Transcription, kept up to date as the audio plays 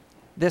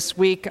This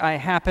week, I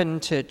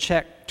happened to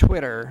check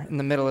Twitter in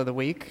the middle of the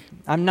week.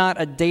 I'm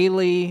not a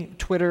daily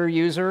Twitter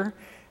user.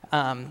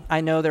 I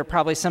know there are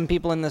probably some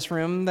people in this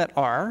room that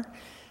are.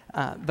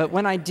 But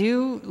when I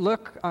do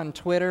look on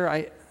Twitter,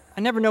 I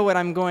never know what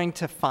I'm going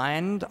to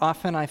find.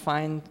 Often I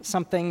find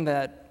something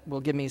that will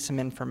give me some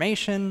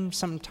information.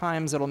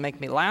 Sometimes it'll make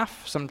me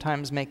laugh,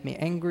 sometimes make me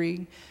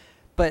angry.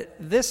 But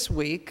this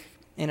week,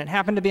 and it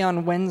happened to be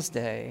on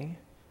Wednesday,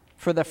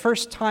 for the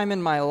first time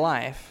in my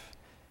life,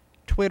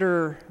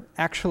 Twitter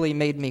actually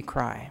made me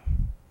cry.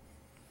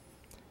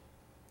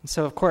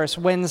 So, of course,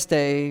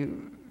 Wednesday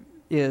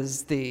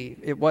was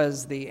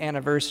the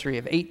anniversary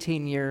of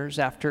 18 years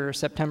after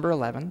September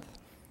 11th.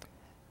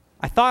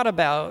 I thought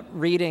about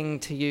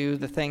reading to you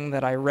the thing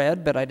that I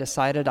read, but I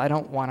decided I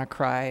don't want to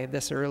cry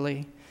this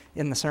early,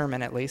 in the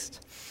sermon at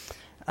least.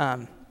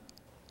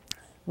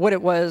 What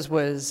it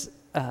was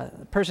a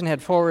person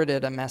had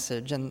forwarded a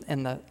message,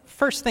 and the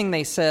first thing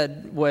they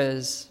said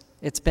was,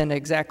 "It's been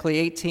exactly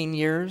 18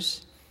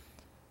 years.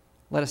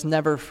 Let us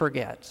never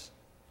forget."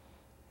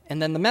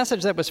 And then the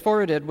message that was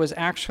forwarded was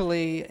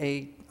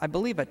actually I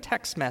believe a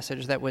text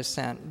message that was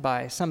sent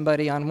by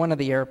somebody on one of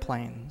the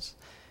airplanes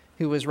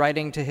who was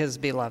writing to his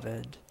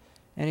beloved.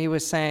 And he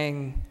was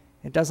saying,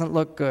 "It doesn't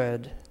look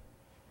good.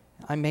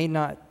 I may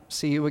not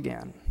see you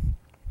again.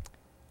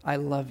 I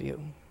love you."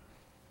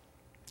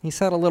 He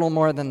said a little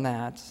more than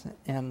that.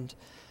 And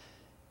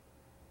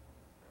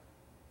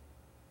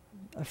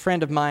a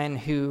friend of mine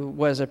who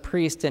was a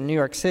priest in New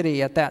York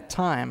City at that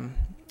time,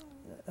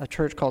 a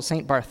church called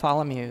St.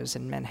 Bartholomew's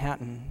in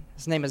Manhattan.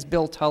 His name is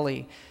Bill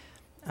Tully.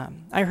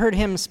 I heard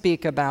him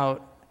speak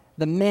about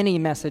the many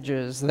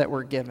messages that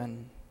were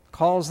given,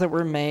 calls that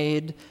were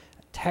made,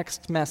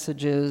 text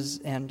messages,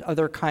 and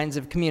other kinds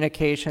of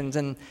communications.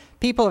 And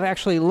people have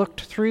actually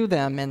looked through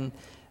them, and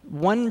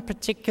one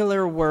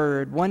particular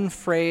word, one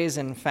phrase,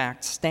 in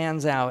fact,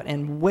 stands out.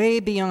 And way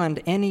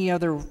beyond any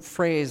other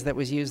phrase that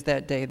was used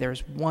that day,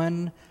 there's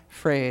one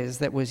phrase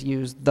that was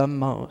used the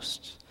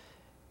most.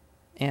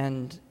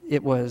 And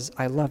it was,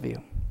 "I love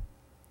you."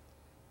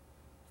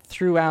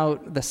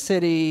 Throughout the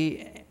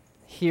city,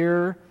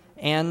 here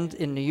and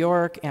in New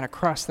York and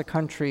across the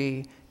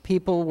country,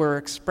 people were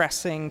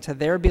expressing to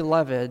their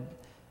beloved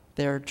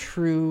their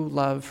true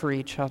love for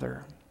each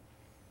other.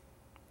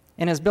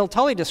 And as Bill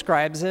Tully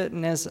describes it,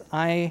 and as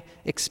I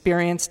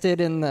experienced it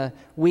in the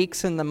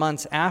weeks and the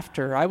months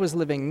after, I was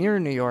living near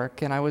New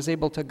York, and I was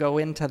able to go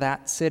into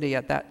that city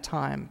at that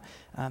time.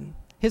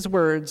 His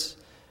words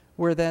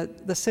were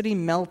that the city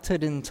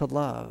melted into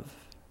love.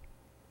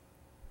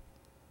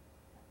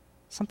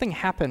 Something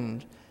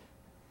happened.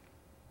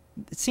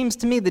 It seems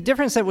to me the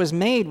difference that was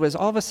made was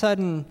all of a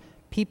sudden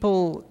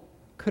people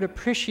could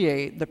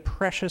appreciate the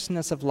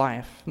preciousness of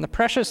life and the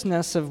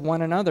preciousness of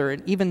one another,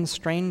 and even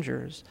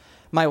strangers.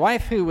 My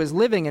wife, who was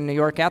living in New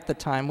York at the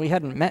time, we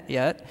hadn't met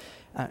yet,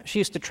 she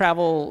used to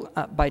travel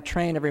by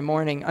train every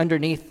morning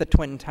underneath the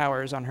Twin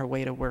Towers on her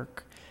way to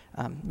work.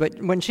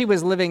 But when she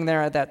was living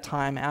there at that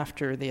time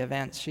after the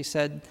events, she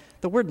said,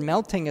 the word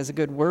melting is a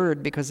good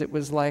word because it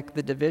was like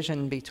the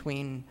division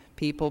between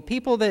people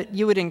that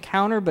you would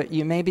encounter but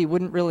you maybe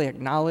wouldn't really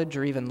acknowledge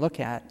or even look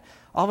at.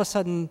 All of a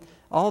sudden,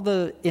 all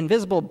the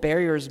invisible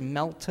barriers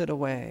melted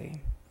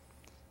away,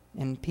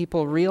 and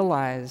people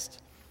realized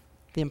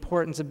the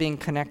importance of being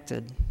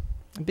connected,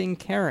 of being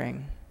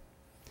caring,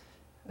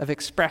 of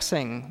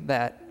expressing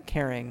that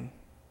caring.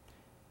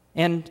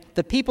 And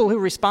the people who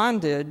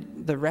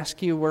responded, the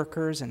rescue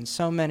workers and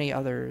so many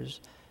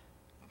others,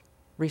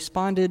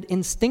 responded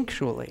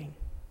instinctually.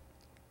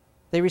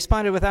 They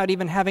responded without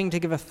even having to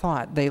give a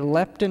thought. They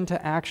leapt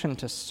into action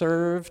to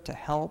serve, to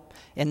help,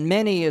 and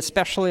many,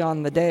 especially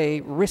on the day,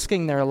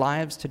 risking their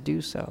lives to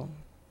do so.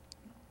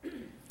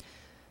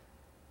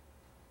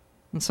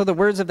 And so the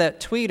words of that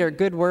tweet are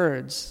good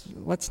words.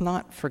 Let's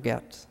not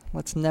forget.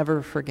 Let's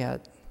never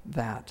forget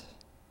that.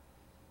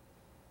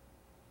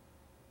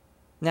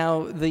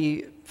 Now,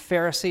 the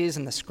Pharisees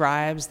and the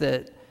scribes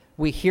that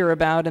we hear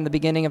about in the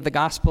beginning of the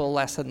gospel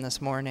lesson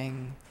this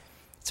morning,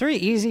 it's very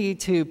easy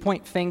to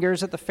point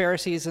fingers at the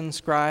Pharisees and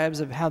scribes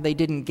of how they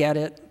didn't get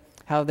it,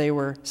 how they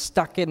were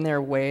stuck in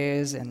their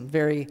ways and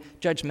very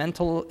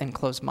judgmental and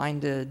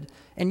close-minded.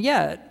 And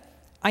yet,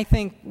 I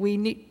think we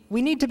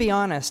need to be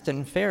honest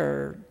and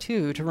fair,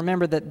 too, to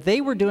remember that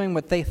they were doing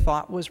what they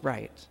thought was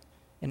right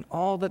in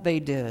all that they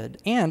did.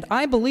 And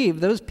I believe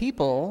those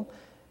people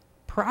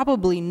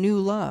probably knew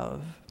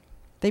love.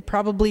 They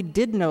probably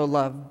did know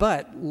love,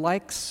 but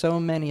like so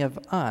many of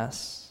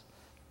us,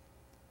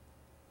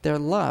 their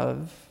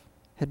love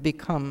had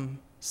become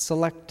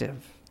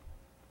selective.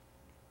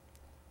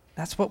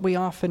 That's what we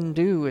often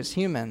do as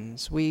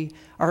humans. We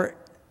are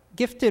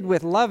gifted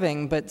with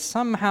loving, but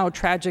somehow,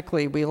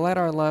 tragically, we let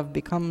our love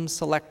become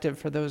selective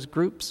for those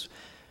groups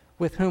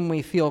with whom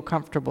we feel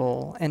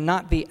comfortable and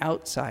not the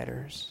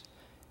outsiders.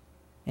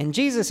 And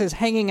Jesus is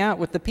hanging out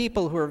with the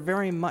people who are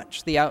very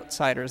much the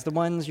outsiders, the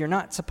ones you're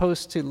not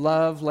supposed to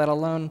love, let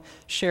alone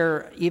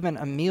share even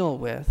a meal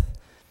with.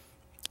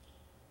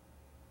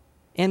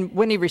 And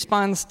when he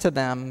responds to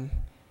them,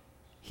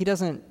 he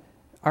doesn't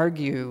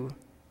argue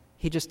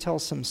he just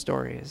tells some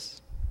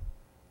stories.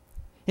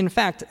 In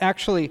fact,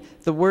 actually,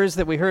 the words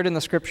that we heard in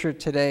the scripture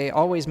today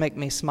always make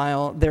me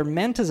smile. They're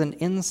meant as an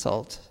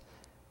insult,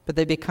 but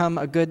they become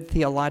a good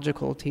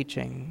theological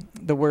teaching.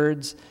 The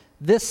words,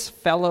 "This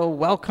fellow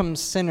welcomes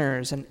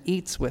sinners and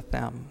eats with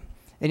them."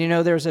 And you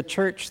know, there's a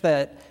church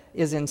that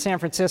is in San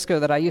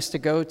Francisco that I used to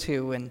go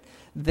to, and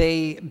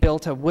they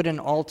built a wooden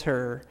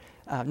altar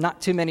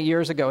not too many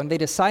years ago, and they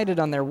decided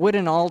on their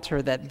wooden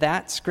altar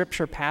that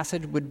scripture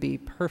passage would be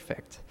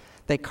perfect.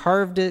 They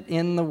carved it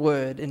in the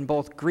wood in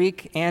both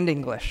Greek and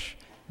English.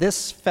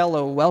 "This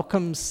fellow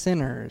welcomes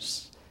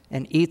sinners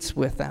and eats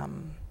with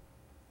them."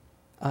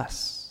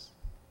 Us.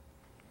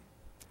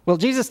 Well,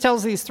 Jesus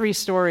tells these three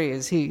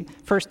stories. He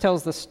first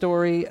tells the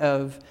story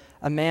of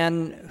a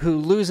man who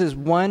loses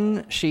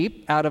one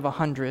sheep out of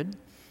 100,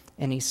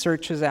 and he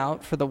searches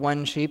out for the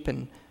one sheep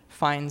and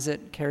finds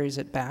it, carries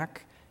it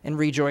back, and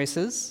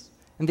rejoices.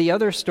 And the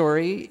other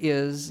story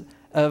is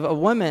of a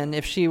woman,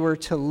 if she were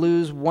to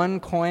lose one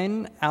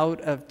coin out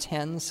of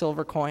 10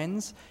 silver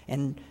coins,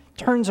 and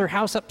turns her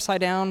house upside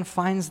down,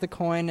 finds the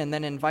coin, and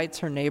then invites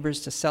her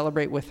neighbors to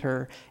celebrate with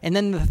her. And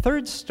then the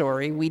third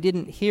story we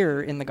didn't hear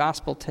in the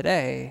gospel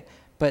today,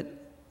 but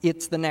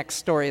it's the next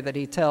story that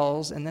he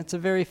tells, and it's a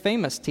very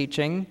famous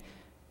teaching,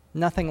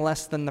 nothing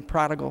less than the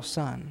prodigal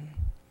son.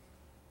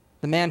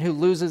 The man who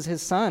loses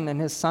his son,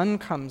 and his son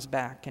comes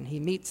back, and he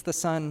meets the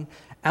son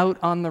out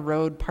on the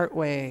road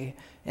partway,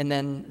 and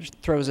then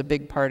throws a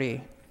big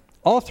party.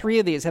 All three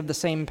of these have the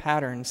same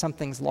pattern.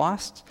 Something's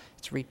lost,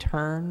 it's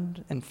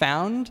returned and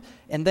found,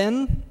 and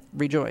then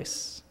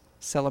rejoice,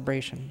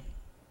 celebration.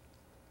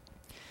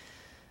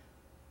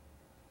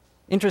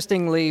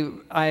 Interestingly,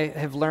 I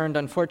have learned,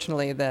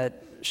 unfortunately,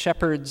 that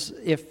shepherds,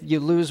 if you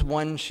lose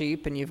one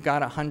sheep and you've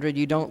got 100,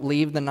 you don't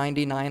leave the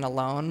 99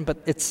 alone, but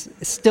it's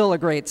still a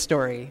great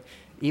story,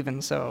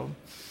 even so.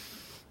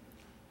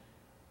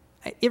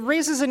 It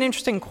raises an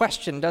interesting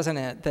question, doesn't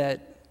it,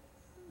 that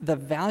the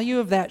value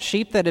of that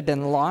sheep that had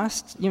been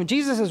lost,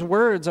 Jesus'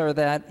 words are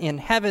that in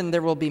heaven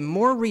there will be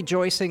more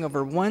rejoicing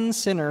over one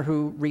sinner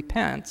who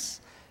repents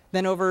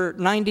than over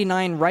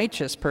 99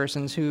 righteous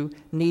persons who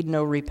need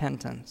no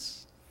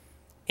repentance.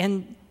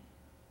 And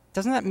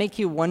doesn't that make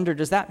you wonder,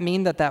 does that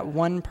mean that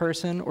one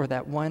person or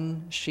that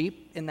one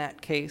sheep in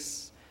that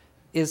case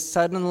is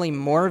suddenly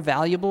more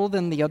valuable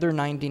than the other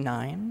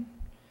 99?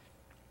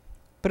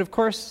 But of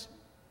course,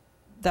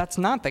 that's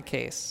not the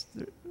case.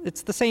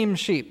 It's the same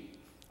sheep.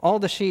 All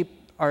the sheep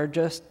are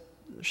just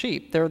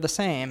sheep. They're the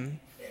same.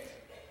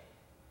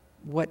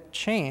 What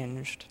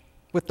changed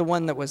with the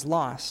one that was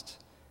lost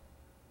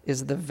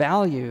is the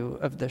value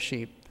of the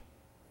sheep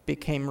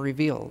became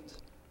revealed.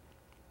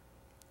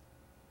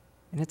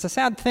 And it's a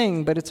sad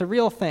thing, but it's a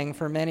real thing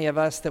for many of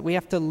us that we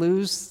have to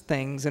lose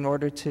things in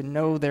order to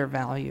know their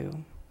value.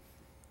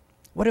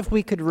 What if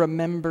we could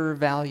remember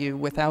value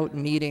without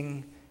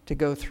needing to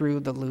go through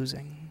the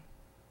losing?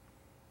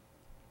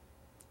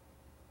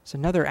 It's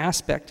another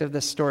aspect of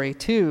this story,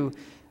 too,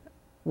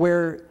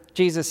 where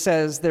Jesus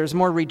says there's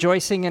more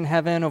rejoicing in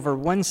heaven over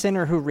one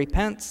sinner who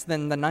repents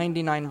than the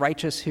 99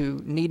 righteous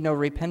who need no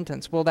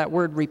repentance. Well, that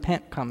word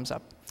repent comes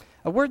up,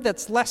 a word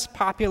that's less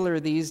popular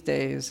these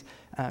days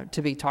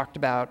to be talked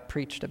about,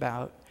 preached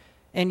about,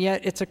 and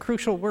yet it's a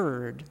crucial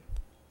word,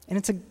 and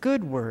it's a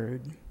good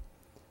word.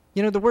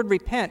 The word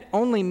repent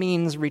only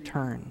means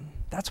return.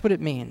 That's what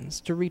it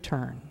means, to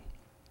return.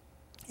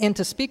 And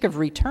to speak of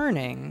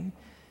returning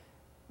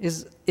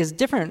is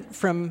different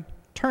from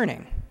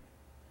turning.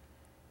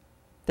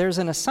 There's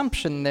an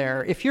assumption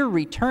there. If you're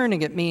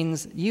returning, it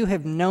means you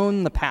have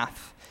known the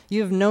path.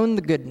 You have known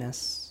the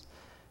goodness.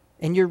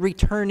 And you're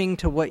returning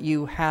to what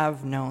you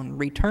have known.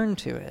 Return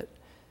to it.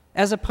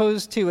 As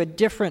opposed to a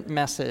different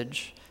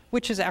message,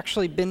 which has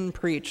actually been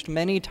preached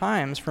many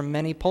times from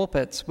many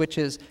pulpits, which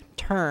is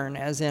turn,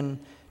 as in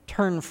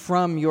turn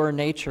from your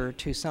nature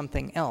to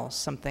something else,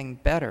 something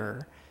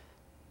better.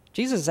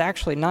 Jesus is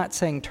actually not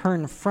saying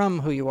turn from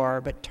who you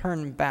are, but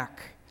turn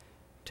back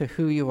to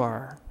who you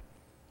are.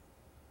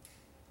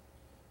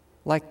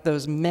 Like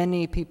those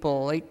many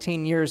people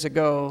 18 years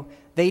ago,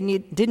 they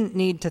didn't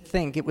need to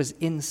think. It was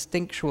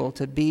instinctual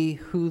to be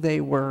who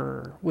they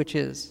were, which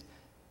is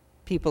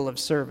people of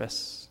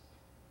service,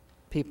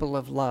 people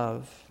of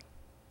love,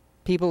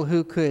 people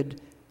who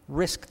could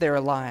risk their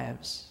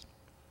lives.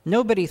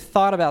 Nobody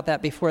thought about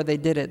that before they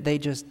did it. They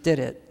just did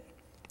it.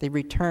 They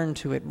returned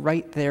to it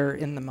right there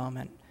in the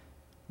moment.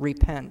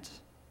 Repent,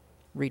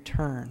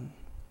 return.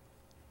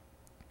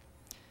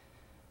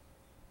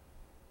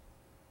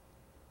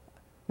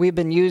 We've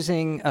been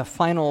using a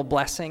final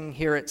blessing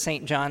here at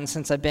St. John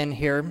since I've been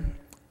here.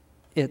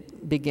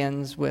 It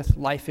begins with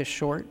life is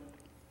short.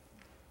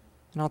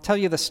 And I'll tell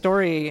you the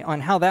story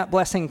on how that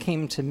blessing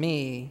came to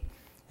me.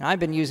 And I've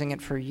been using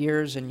it for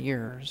years and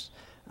years.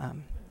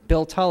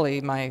 Bill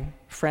Tully, my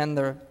friend,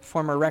 the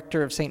former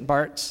rector of St.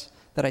 Bart's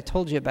that I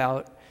told you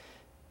about,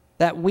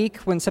 that week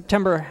when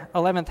September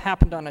 11th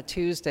happened on a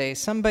Tuesday,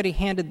 somebody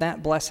handed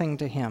that blessing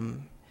to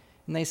him.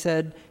 And they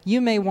said, you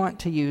may want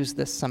to use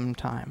this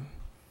sometime.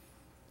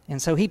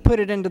 And so he put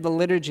it into the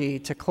liturgy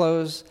to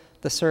close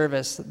the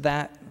service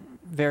that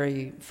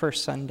very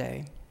first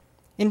Sunday.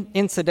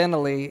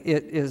 Incidentally,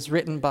 it is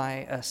written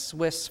by a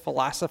Swiss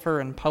philosopher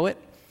and poet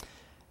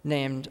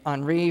named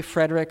Henri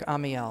Frédéric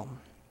Amiel,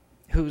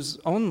 whose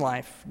own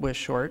life was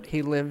short.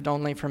 He lived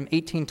only from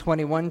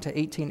 1821 to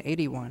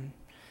 1881.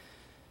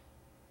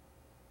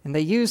 And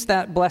they used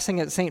that blessing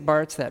at St.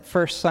 Bart's that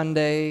first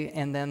Sunday,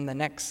 and then the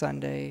next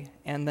Sunday,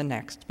 and the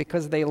next,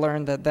 because they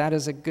learned that that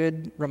is a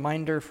good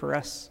reminder for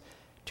us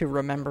to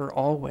remember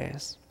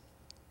always.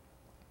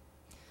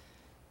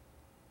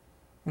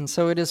 And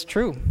so it is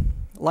true.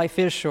 Life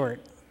is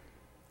short,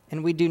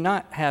 and we do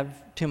not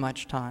have too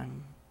much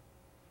time.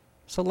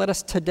 So let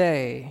us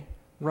today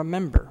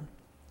remember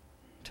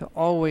to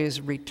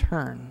always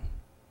return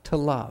to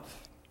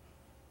love.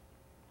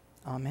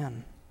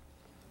 Amen.